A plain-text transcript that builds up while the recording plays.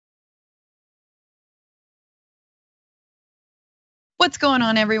What's going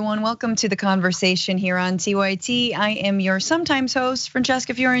on, everyone? Welcome to the conversation here on TYT. I am your sometimes host,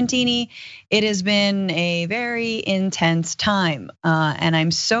 Francesca Fiorentini. It has been a very intense time, and I'm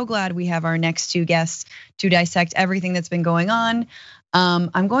so glad we have our next two guests to dissect everything that's been going on.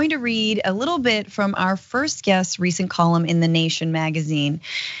 I'm going to read a little bit from our first guest's recent column in The Nation magazine.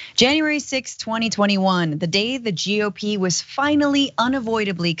 January 6, 2021, the day the GOP was finally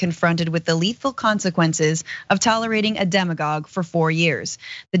unavoidably confronted with the lethal consequences of tolerating a demagogue for 4 years.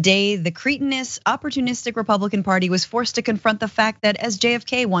 The day the cretinous, opportunistic Republican Party was forced to confront the fact that, as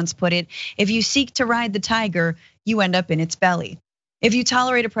JFK once put it, if you seek to ride the tiger, you end up in its belly. If you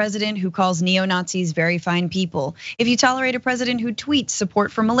tolerate a president who calls neo-Nazis very fine people, if you tolerate a president who tweets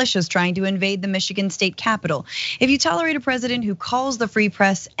support for militias trying to invade the Michigan state capitol, if you tolerate a president who calls the free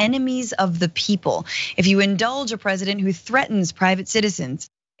press enemies of the people, if you indulge a president who threatens private citizens,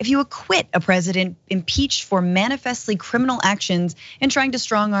 if you acquit a president impeached for manifestly criminal actions and trying to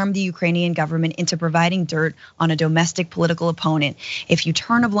strong-arm the Ukrainian government into providing dirt on a domestic political opponent, if you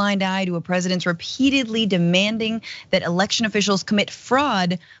turn a blind eye to a president's repeatedly demanding that election officials commit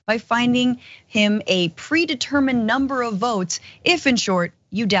fraud by finding him a predetermined number of votes, if in short,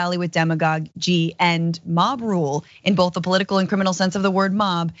 you dally with demagoguery and mob rule in both the political and criminal sense of the word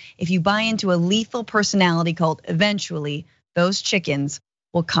mob, if you buy into a lethal personality cult, eventually those chickens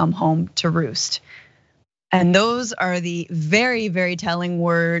will come home to roost. And those are the very, very telling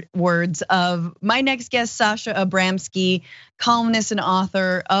words of my next guest, Sasha Abramsky, columnist and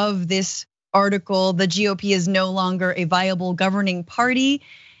author of this article, The GOP is No Longer a Viable Governing Party,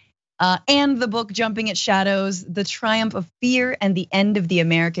 and the book, Jumping at Shadows, The Triumph of Fear and the End of the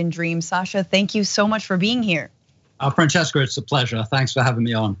American Dream. Sasha, thank you so much for being here. Francesca, it's a pleasure. Thanks for having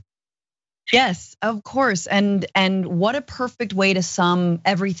me on. Yes, of course. And what a perfect way to sum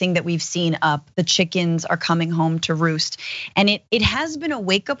everything that we've seen up. The chickens are coming home to roost. And it has been a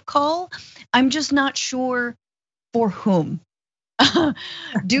wake-up call. I'm just not sure for whom.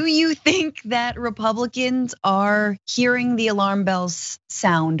 Do you think that Republicans are hearing the alarm bells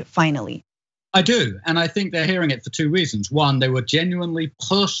sound finally? I do, and I think they're hearing it for two reasons. One, they were genuinely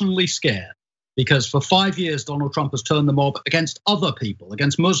personally scared, because for 5 years, Donald Trump has turned the mob against other people,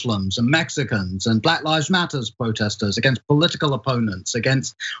 against Muslims and Mexicans and Black Lives Matter protesters, against political opponents,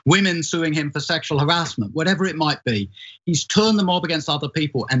 against women suing him for sexual harassment, whatever it might be. He's turned the mob against other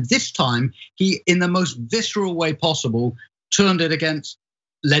people. And this time, he, in the most visceral way possible, turned it against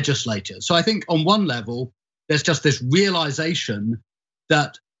legislators. So I think on one level, there's just this realization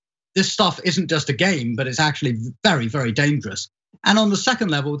that this stuff isn't just a game, but it's actually very, very dangerous. And on the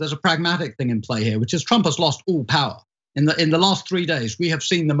second level, there's a pragmatic thing in play here, which is Trump has lost all power. In the last 3 days, we have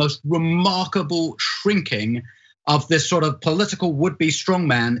seen the most remarkable shrinking of this sort of political would-be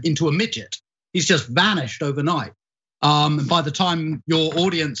strongman into a midget. He's just vanished overnight. And by the time your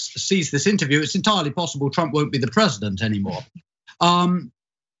audience sees this interview, it's entirely possible Trump won't be the president anymore.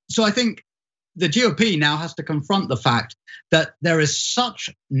 So I think the GOP now has to confront the fact that there is such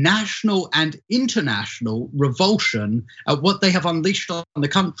national and international revulsion at what they have unleashed on the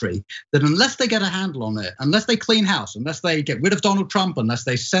country that unless they get a handle on it, unless they clean house, unless they get rid of Donald Trump, unless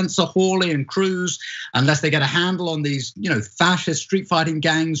they censor Hawley and Cruz, unless they get a handle on these, fascist street fighting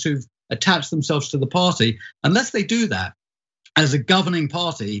gangs who've attached themselves to the party, unless they do that as a governing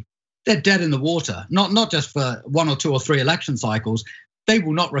party, they're dead in the water. Not just for 1 or 2 or 3 election cycles. They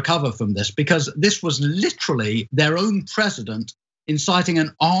will not recover from this because this was literally their own president inciting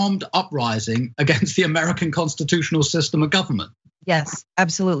an armed uprising against the American constitutional system of government. Yes,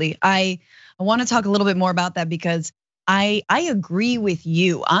 absolutely. I want to talk a little bit more about that because I agree with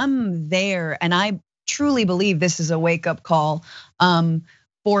you. I'm there and I truly believe this is a wake-up call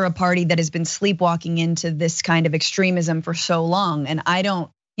for a party that has been sleepwalking into this kind of extremism for so long. And I don't,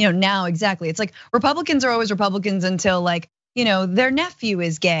 now exactly. It's like Republicans are always Republicans until their nephew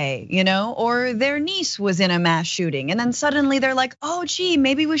is gay, or their niece was in a mass shooting. And then suddenly they're like, oh, gee,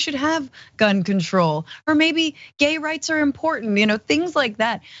 maybe we should have gun control. Or maybe gay rights are important, things like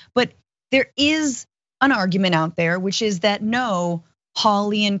that. But there is an argument out there, which is that no,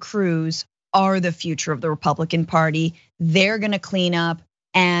 Hawley and Cruz are the future of the Republican Party. They're gonna clean up.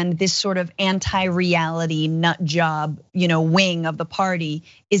 And this sort of anti-reality nut job, wing of the party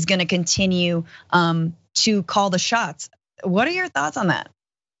is gonna continue to call the shots. What are your thoughts on that?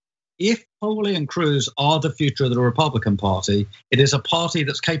 If Hawley and Cruz are the future of the Republican Party, it is a party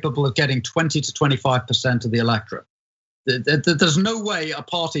that's capable of getting 20 to 25% of the electorate. There's no way a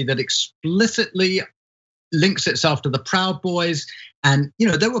party that explicitly links itself to the Proud Boys. And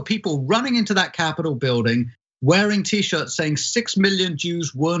there were people running into that Capitol building wearing T-shirts saying 6 million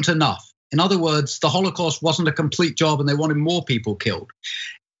Jews weren't enough. In other words, the Holocaust wasn't a complete job and they wanted more people killed.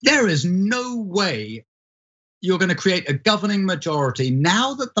 There is no way you're going to create a governing majority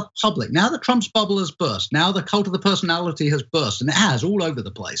now that Trump's bubble has burst, now the cult of the personality has burst, and it has all over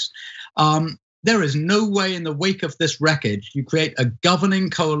the place. There is no way in the wake of this wreckage you create a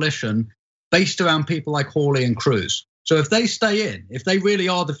governing coalition based around people like Hawley and Cruz. So if they stay in, if they really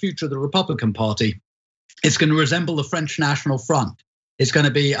are the future of the Republican Party, it's going to resemble the French National Front. It's going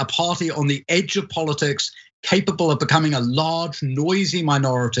to be a party on the edge of politics, capable of becoming a large, noisy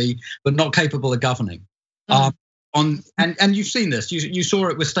minority, but not capable of governing. And you've seen this. You saw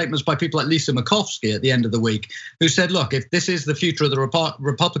it with statements by people like Lisa Murkowski at the end of the week, who said, "Look, if this is the future of the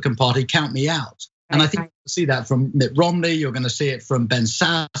Republican Party, count me out." And I think you'll see that from Mitt Romney. You're going to see it from Ben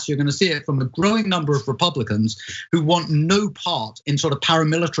Sasse. You're going to see it from a growing number of Republicans who want no part in sort of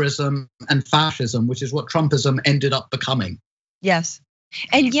paramilitarism and fascism, which is what Trumpism ended up becoming. Yes.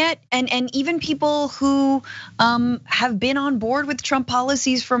 And yet, and even people who have been on board with Trump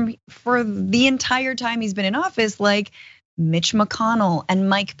policies for the entire time he's been in office, like Mitch McConnell and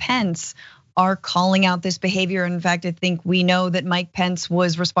Mike Pence, are calling out this behavior. In fact, I think we know that Mike Pence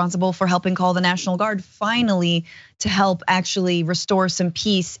was responsible for helping call the National Guard finally to help actually restore some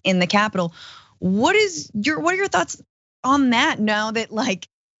peace in the Capitol. What are your thoughts on that now that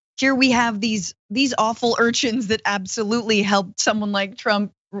here we have these awful urchins that absolutely helped someone like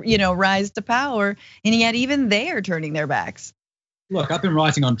Trump, rise to power, and yet even they are turning their backs? Look, I've been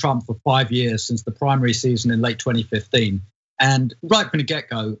writing on Trump for 5 years since the primary season in late 2015. And right from the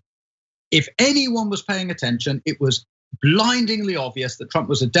get-go, if anyone was paying attention, it was blindingly obvious that Trump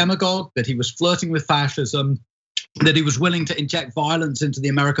was a demagogue, that he was flirting with fascism, that he was willing to inject violence into the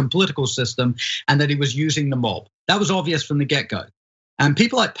American political system, and that he was using the mob. That was obvious from the get-go. And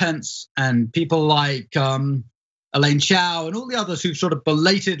people like Pence and people like Elaine Chao and all the others who've sort of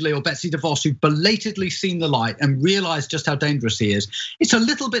belatedly, or Betsy DeVos, who've belatedly seen the light and realized just how dangerous he is, it's a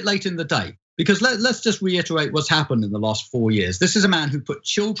little bit late in the day. Because let's just reiterate what's happened in the last 4 years. This is a man who put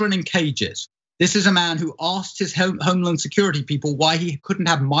children in cages. This is a man who asked his Homeland Security people why he couldn't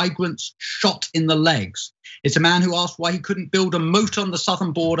have migrants shot in the legs. It's a man who asked why he couldn't build a moat on the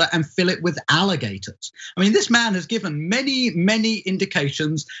southern border and fill it with alligators. I mean, this man has given many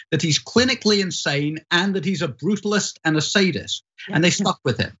indications that he's clinically insane and that he's a brutalist and a sadist, and they stuck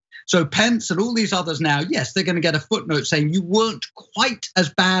with him. So Pence and all these others now, yes, they're going to get a footnote saying you weren't quite as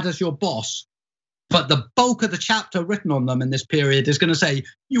bad as your boss, but the bulk of the chapter written on them in this period is going to say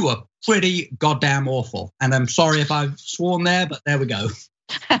you were pretty goddamn awful. And I'm sorry if I've sworn there, but there we go.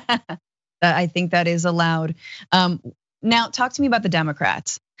 I think that is allowed. Now, talk to me about the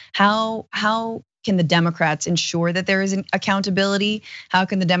Democrats. How can the Democrats ensure that there is an accountability? How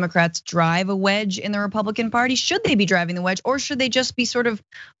can the Democrats drive a wedge in the Republican Party? Should they be driving the wedge, or should they just be sort of,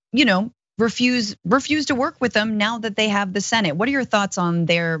 refuse to work with them now that they have the Senate? What are your thoughts on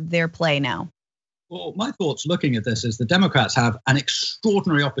their play now? Well, my thoughts looking at this is the Democrats have an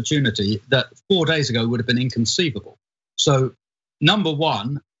extraordinary opportunity that 4 days ago would have been inconceivable. So, number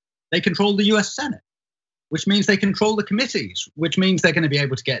one, they control the US Senate, which means they control the committees, which means they're going to be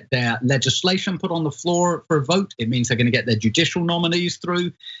able to get their legislation put on the floor for a vote. It means they're going to get their judicial nominees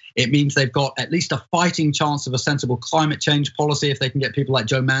through. It means they've got at least a fighting chance of a sensible climate change policy if they can get people like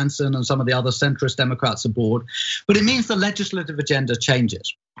Joe Manchin and some of the other centrist Democrats aboard. But it means the legislative agenda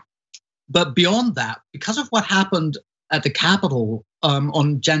changes. But beyond that, because of what happened at the Capitol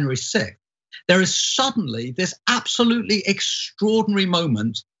on January 6th, there is suddenly this absolutely extraordinary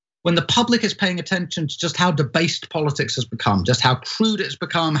moment when the public is paying attention to just how debased politics has become, just how crude it's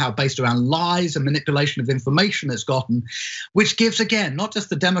become, how based around lies and manipulation of information it's gotten, which gives, again, not just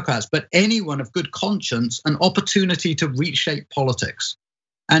the Democrats, but anyone of good conscience an opportunity to reshape politics.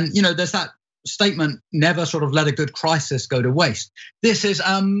 And there's that statement, never sort of let a good crisis go to waste. This is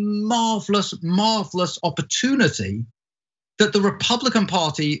a marvelous opportunity that the Republican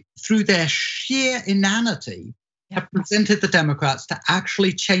Party, through their sheer inanity, have presented the Democrats to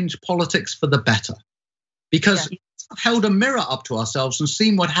actually change politics for the better. Because we've held a mirror up to ourselves and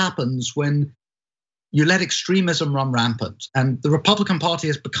seen what happens when you let extremism run rampant. And the Republican Party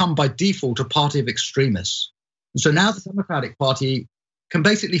has become by default a party of extremists. And so now the Democratic Party can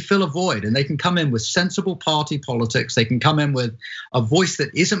basically fill a void, and they can come in with sensible party politics. They can come in with a voice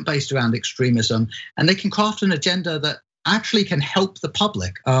that isn't based around extremism, and they can craft an agenda that actually can help the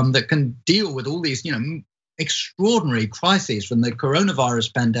public, that can deal with all these, extraordinary crises, from the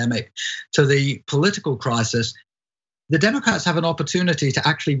coronavirus pandemic to the political crisis. The Democrats have an opportunity to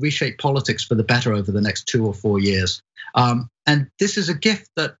actually reshape politics for the better over the next 2 or 4 years. And this is a gift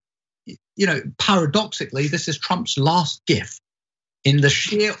that, paradoxically, this is Trump's last gift. in the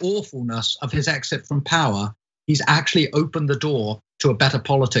sheer awfulness of his exit from power, he's actually opened the door to a better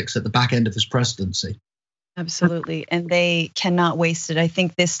politics at the back end of his presidency. Absolutely, and they cannot waste it. I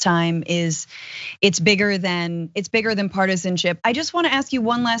think this time it's bigger than partisanship. I just want to ask you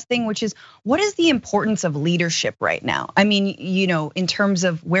one last thing, which is, what is the importance of leadership right now? I mean, in terms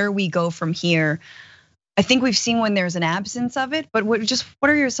of where we go from here, I think we've seen when there's an absence of it, but what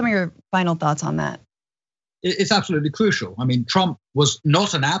are some of your final thoughts on that? It's absolutely crucial. I mean, Trump was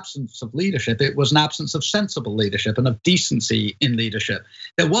not an absence of leadership. It was an absence of sensible leadership and of decency in leadership.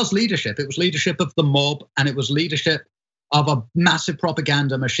 There was leadership. It was leadership of the mob, and it was leadership of a massive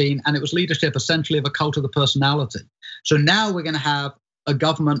propaganda machine, and it was leadership essentially of a cult of the personality. So now we're going to have a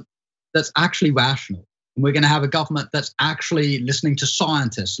government that's actually rational. And we're going to have a government that's actually listening to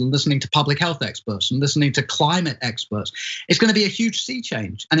scientists and listening to public health experts and listening to climate experts. It's going to be a huge sea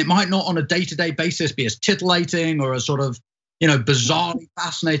change. And it might not on a day-to-day basis be as titillating or as sort of, bizarrely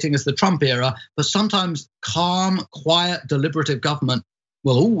fascinating as the Trump era, but sometimes calm, quiet, deliberative government,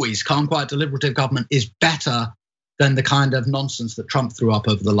 calm, quiet, deliberative government is better than the kind of nonsense that Trump threw up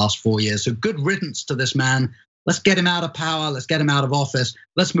over the last 4 years. So good riddance to this man. Let's get him out of power. Let's get him out of office.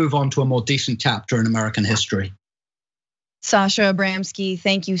 Let's move on to a more decent chapter in American history. Sasha Abramsky,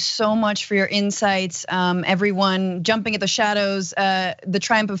 thank you so much for your insights. Everyone, Jumping at the Shadows, The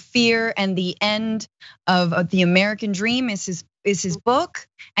Triumph of Fear and the End of the American Dream is his book,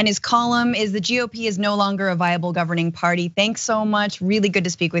 and his column is The GOP is No Longer a Viable Governing Party. Thanks so much. Really good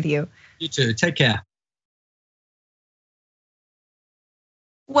to speak with you. You too. Take care.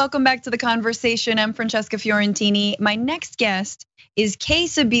 Welcome back to the conversation. I'm Francesca Fiorentini. My next guest is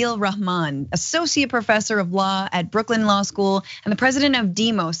Sabeel Rahman, associate professor of law at Brooklyn Law School and the president of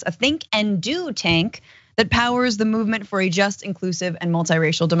Demos, a think and do tank that powers the movement for a just, inclusive, and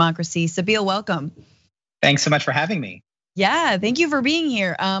multiracial democracy. Sabeel, welcome. Thanks so much for having me. Yeah, thank you for being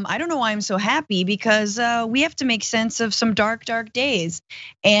here. I don't know why I'm so happy, because we have to make sense of some dark, dark days.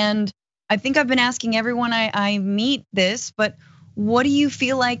 And I think I've been asking everyone I meet this, but what do you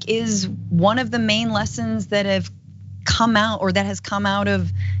feel like is one of the main lessons that have come out, or that has come out of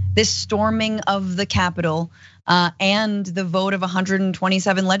this storming of the Capitol and the vote of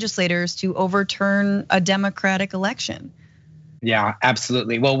 127 legislators to overturn a Democratic election? Yeah,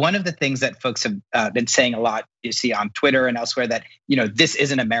 absolutely. Well, one of the things that folks have been saying a lot, you see on Twitter and elsewhere, that this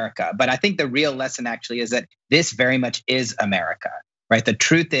isn't America. But I think the real lesson actually is that this very much is America, right? The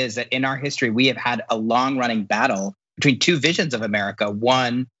truth is that in our history, we have had a long-running battle between two visions of America.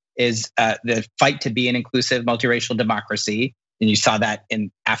 One is the fight to be an inclusive, multiracial democracy. And you saw that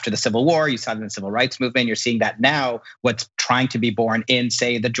after the Civil War, you saw that in the Civil Rights Movement. You're seeing that now, what's trying to be born in,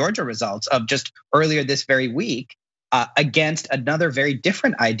 say, the Georgia results of just earlier this very week, against another very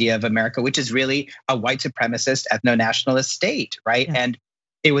different idea of America, which is really a white supremacist, ethno-nationalist state, right? Yeah. And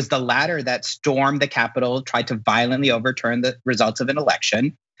it was the latter that stormed the Capitol, tried to violently overturn the results of an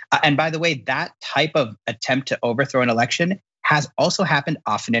election. And by the way, that type of attempt to overthrow an election has also happened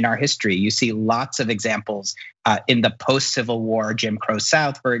often in our history. You see lots of examples in the post-Civil War, Jim Crow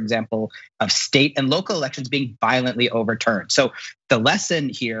South, for example, of state and local elections being violently overturned. So the lesson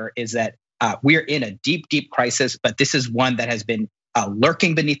here is that we're in a deep, deep crisis, but this is one that has been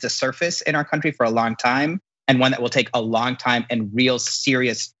lurking beneath the surface in our country for a long time, and one that will take a long time and real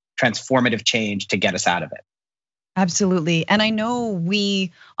serious transformative change to get us out of it. Absolutely. And I know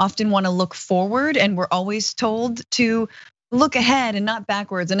we often want to look forward, and we're always told to look ahead and not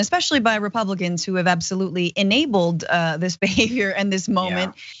backwards, and especially by Republicans who have absolutely enabled this behavior and this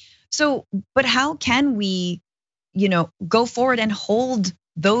moment. Yeah. So, but how can we, go forward and hold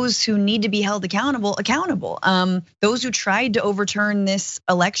those who need to be held accountable? Those who tried to overturn this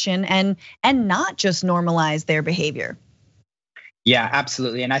election and not just normalize their behavior. Yeah,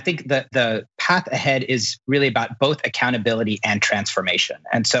 absolutely. And I think the path ahead is really about both accountability and transformation.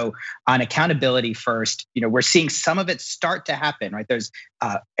 And so on accountability first, we're seeing some of it start to happen, right? There's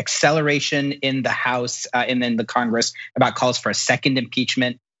acceleration in the House and in the Congress about calls for a second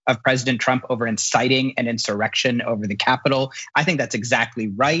impeachment of President Trump over inciting an insurrection over the Capitol. I think that's exactly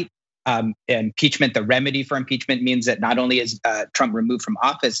right. Impeachment, the remedy for impeachment means that not only is Trump removed from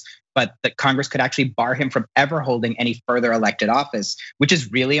office, but that Congress could actually bar him from ever holding any further elected office, which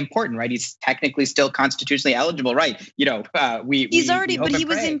is really important, right? He's technically still constitutionally eligible, right? He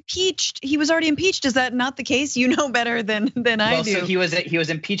was impeached. He was already impeached. Is that not the case? You know better than I do. So he was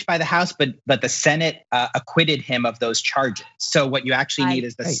impeached by the House, but the Senate acquitted him of those charges. So what you actually need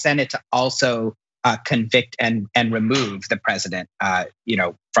is the Senate to also convict and remove the president,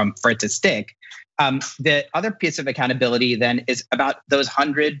 for it to stick. The other piece of accountability then is about those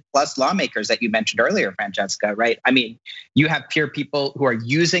 100+ lawmakers that you mentioned earlier, Francesca, right? I mean, you have peer people who are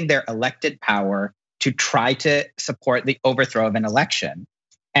using their elected power to try to support the overthrow of an election.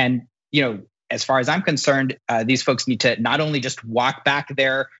 And, as far as I'm concerned, these folks need to not only just walk back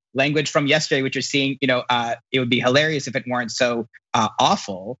their language from yesterday, which you're seeing, it would be hilarious if it weren't so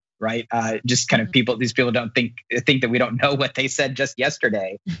awful, right? Just kind of these people don't think that we don't know what they said just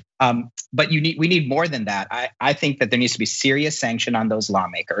yesterday. But we need more than that. I think that there needs to be serious sanction on those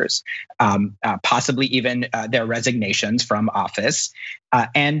lawmakers, possibly even their resignations from office.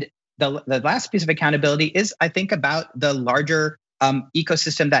 And the last piece of accountability is, I think, about the larger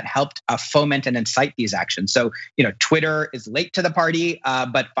ecosystem that helped foment and incite these actions. So, Twitter is late to the party,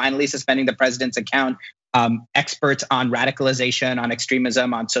 but finally suspending the president's account. Experts on radicalization, on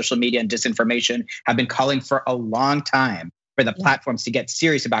extremism, on social media and disinformation have been calling for a long time for the platforms to get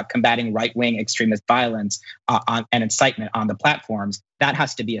serious about combating right-wing extremist violence and incitement on the platforms. That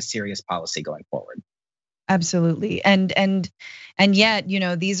has to be a serious policy going forward. Absolutely. And yet,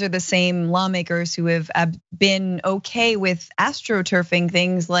 these are the same lawmakers who have been okay with astroturfing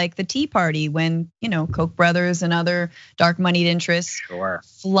things like the Tea Party when, Koch brothers and other dark moneyed interests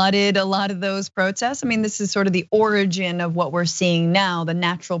flooded a lot of those protests. I mean, this is sort of the origin of what we're seeing now, the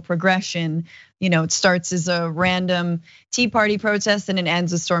natural progression. It starts as a random Tea Party protest and it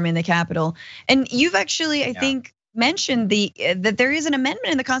ends with storming the Capitol. And you've actually, I think, mentioned that there is an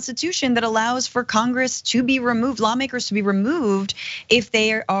amendment in the Constitution that allows for Congress to be removed, lawmakers to be removed if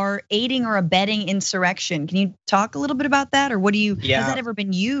they are aiding or abetting insurrection. Can you talk a little bit about that, or has that ever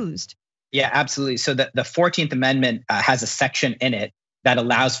been used? Yeah, absolutely. So the 14th Amendment has a section in it that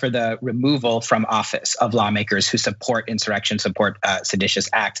allows for the removal from office of lawmakers who support insurrection, support seditious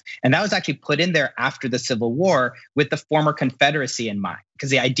acts. And that was actually put in there after the Civil War with the former Confederacy in mind,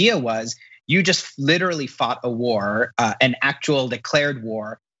 because the idea was, you just literally fought a war, an actual declared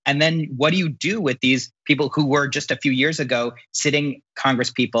war. And then what do you do with these people who were just a few years ago sitting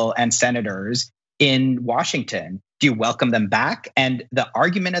congresspeople and senators in Washington? Do you welcome them back? And the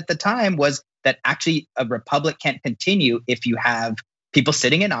argument at the time was that actually a republic can't continue if you have people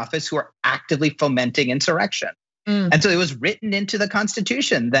sitting in office who are actively fomenting insurrection. And so it was written into the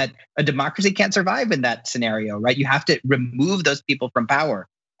Constitution that a democracy can't survive in that scenario, right? You have to remove those people from power.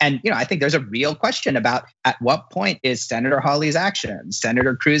 And I think there's a real question about at what point is Senator Hawley's actions,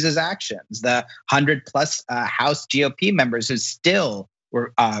 Senator Cruz's actions, the 100+ House GOP members who still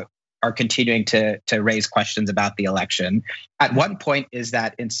are continuing to raise questions about the election. At what point is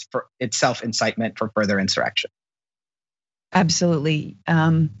that for itself incitement for further insurrection? Absolutely.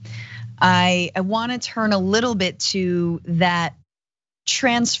 I want to turn a little bit to that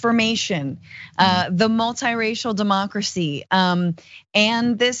transformation, the multiracial democracy,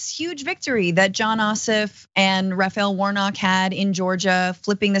 and this huge victory that John Ossoff and Raphael Warnock had in Georgia,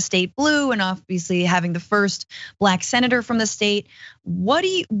 flipping the state blue and obviously having the first Black senator from the state. What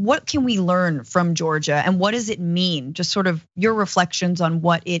can we learn from Georgia, and what does it mean? Just sort of your reflections on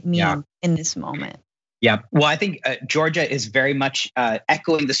what it means in this moment. Yeah, well, I think Georgia is very much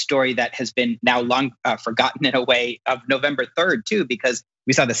echoing the story that has been now long forgotten in a way of November 3rd too, because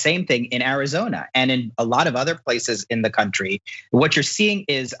we saw the same thing in Arizona and in a lot of other places in the country. What you're seeing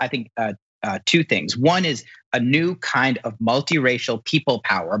is, I think, two things. One is a new kind of multiracial people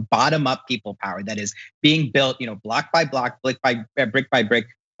power, bottom-up people power that is being built, block by block, brick by brick,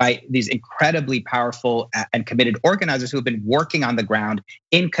 by these incredibly powerful and committed organizers who have been working on the ground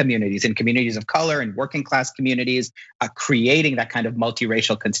in communities of color and working class communities, creating that kind of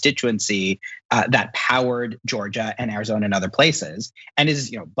multiracial constituency that powered Georgia and Arizona and other places. And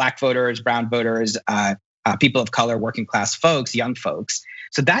is Black voters, brown voters, people of color, working class folks, young folks.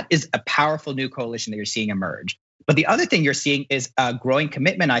 So that is a powerful new coalition that you're seeing emerge. But the other thing you're seeing is a growing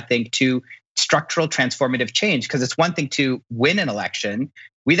commitment, I think, to structural transformative change, because it's one thing to win an election.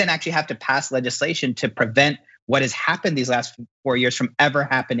 We then actually have to pass legislation to prevent what has happened these last 4 years from ever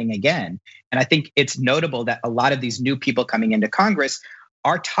happening again. And I think it's notable that a lot of these new people coming into Congress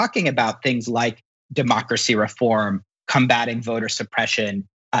are talking about things like democracy reform, combating voter suppression,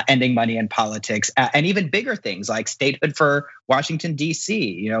 ending money in politics, and even bigger things like statehood for Washington,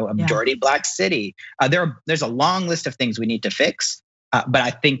 D.C., a majority Black city. There's a long list of things we need to fix. But I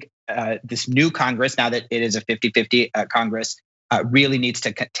think this new Congress, now that it is a 50-50 Congress, really needs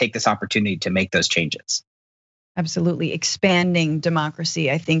to take this opportunity to make those changes. Absolutely, expanding democracy,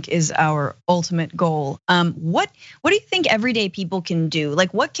 I think, is our ultimate goal. What do you think everyday people can do?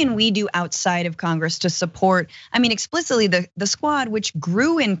 Like, what can we do outside of Congress to support? I mean, explicitly, the squad, which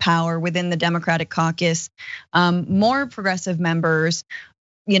grew in power within the Democratic caucus, more progressive members.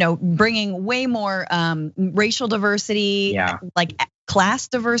 bringing way more racial diversity, like class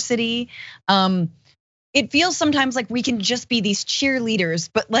diversity. It feels sometimes like we can just be these cheerleaders,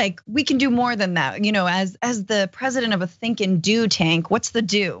 but like we can do more than that. As the president of a think and do tank, what's the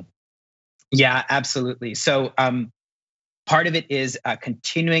do? Yeah, absolutely. So part of it is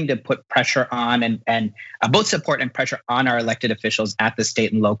continuing to put pressure on and both support and pressure on our elected officials at the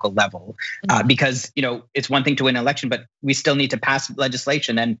state and local level, because it's one thing to win an election, but we still need to pass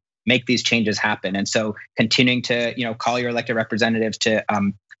legislation and make these changes happen. And so continuing to call your elected representatives to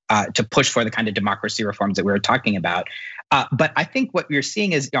push for the kind of democracy reforms that we were talking about. But I think what we're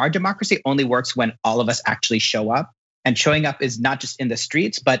seeing is our democracy only works when all of us actually show up, and showing up is not just in the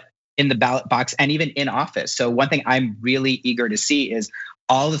streets, but in the ballot box and even in office. So one thing I'm really eager to see is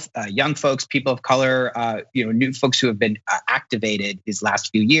all of young folks, people of color, new folks who have been activated these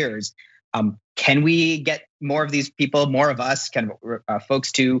last few years. Can we get more of these people, more of us, kind of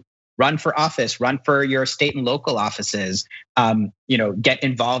folks to run for office, run for your state and local offices, get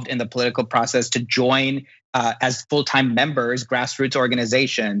involved in the political process, to join as full-time members, grassroots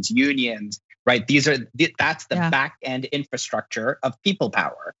organizations, unions, right? That's the back end infrastructure of people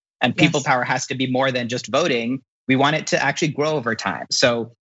power. And people power has to be more than just voting. We want it to actually grow over time.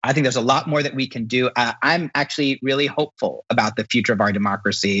 So I think there's a lot more that we can do. I'm actually really hopeful about the future of our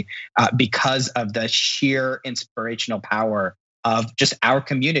democracy because of the sheer inspirational power of just our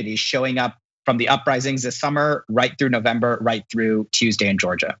community showing up from the uprisings this summer, right through November, right through Tuesday in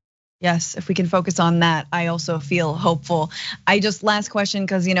Georgia. Yes, if we can focus on that, I also feel hopeful. Last question,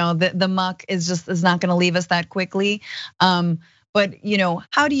 because the muck is not going to leave us that quickly. But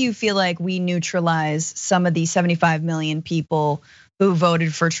how do you feel like we neutralize some of these 75 million people who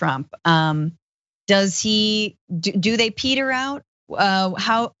voted for Trump? Do they peter out?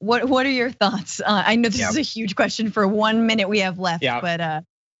 What are your thoughts? I know this is a huge question for 1 minute we have left, but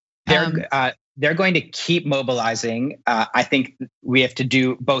they're going to keep mobilizing. I think we have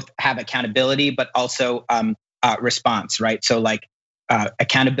to have accountability, but also response, right? So like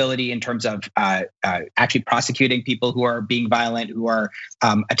accountability in terms of actually prosecuting people who are being violent, who are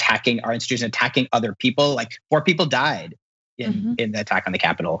attacking our institution, attacking other people. Like 4 people died in the attack on the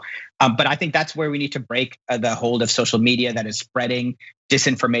Capitol. But I think that's where we need to break the hold of social media that is spreading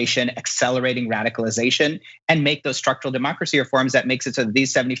disinformation, accelerating radicalization, and make those structural democracy reforms that makes it so that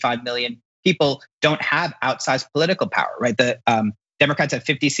these 75 million people don't have outsized political power, right? The Democrats have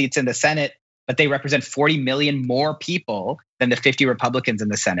 50 seats in the Senate, but they represent 40 million more people than the 50 Republicans in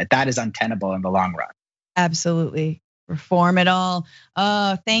the Senate. That is untenable in the long run. Absolutely. Reform it all.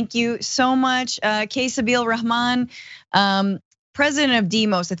 Thank you so much. Sabeel Rahman, president of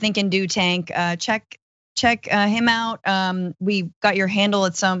Demos, a Think and Do tank. Check him out. We got your handle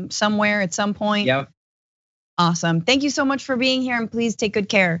at somewhere at some point. Yep. Awesome. Thank you so much for being here, and please take good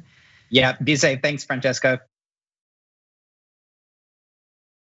care. Yeah, be safe. Thanks, Francesca.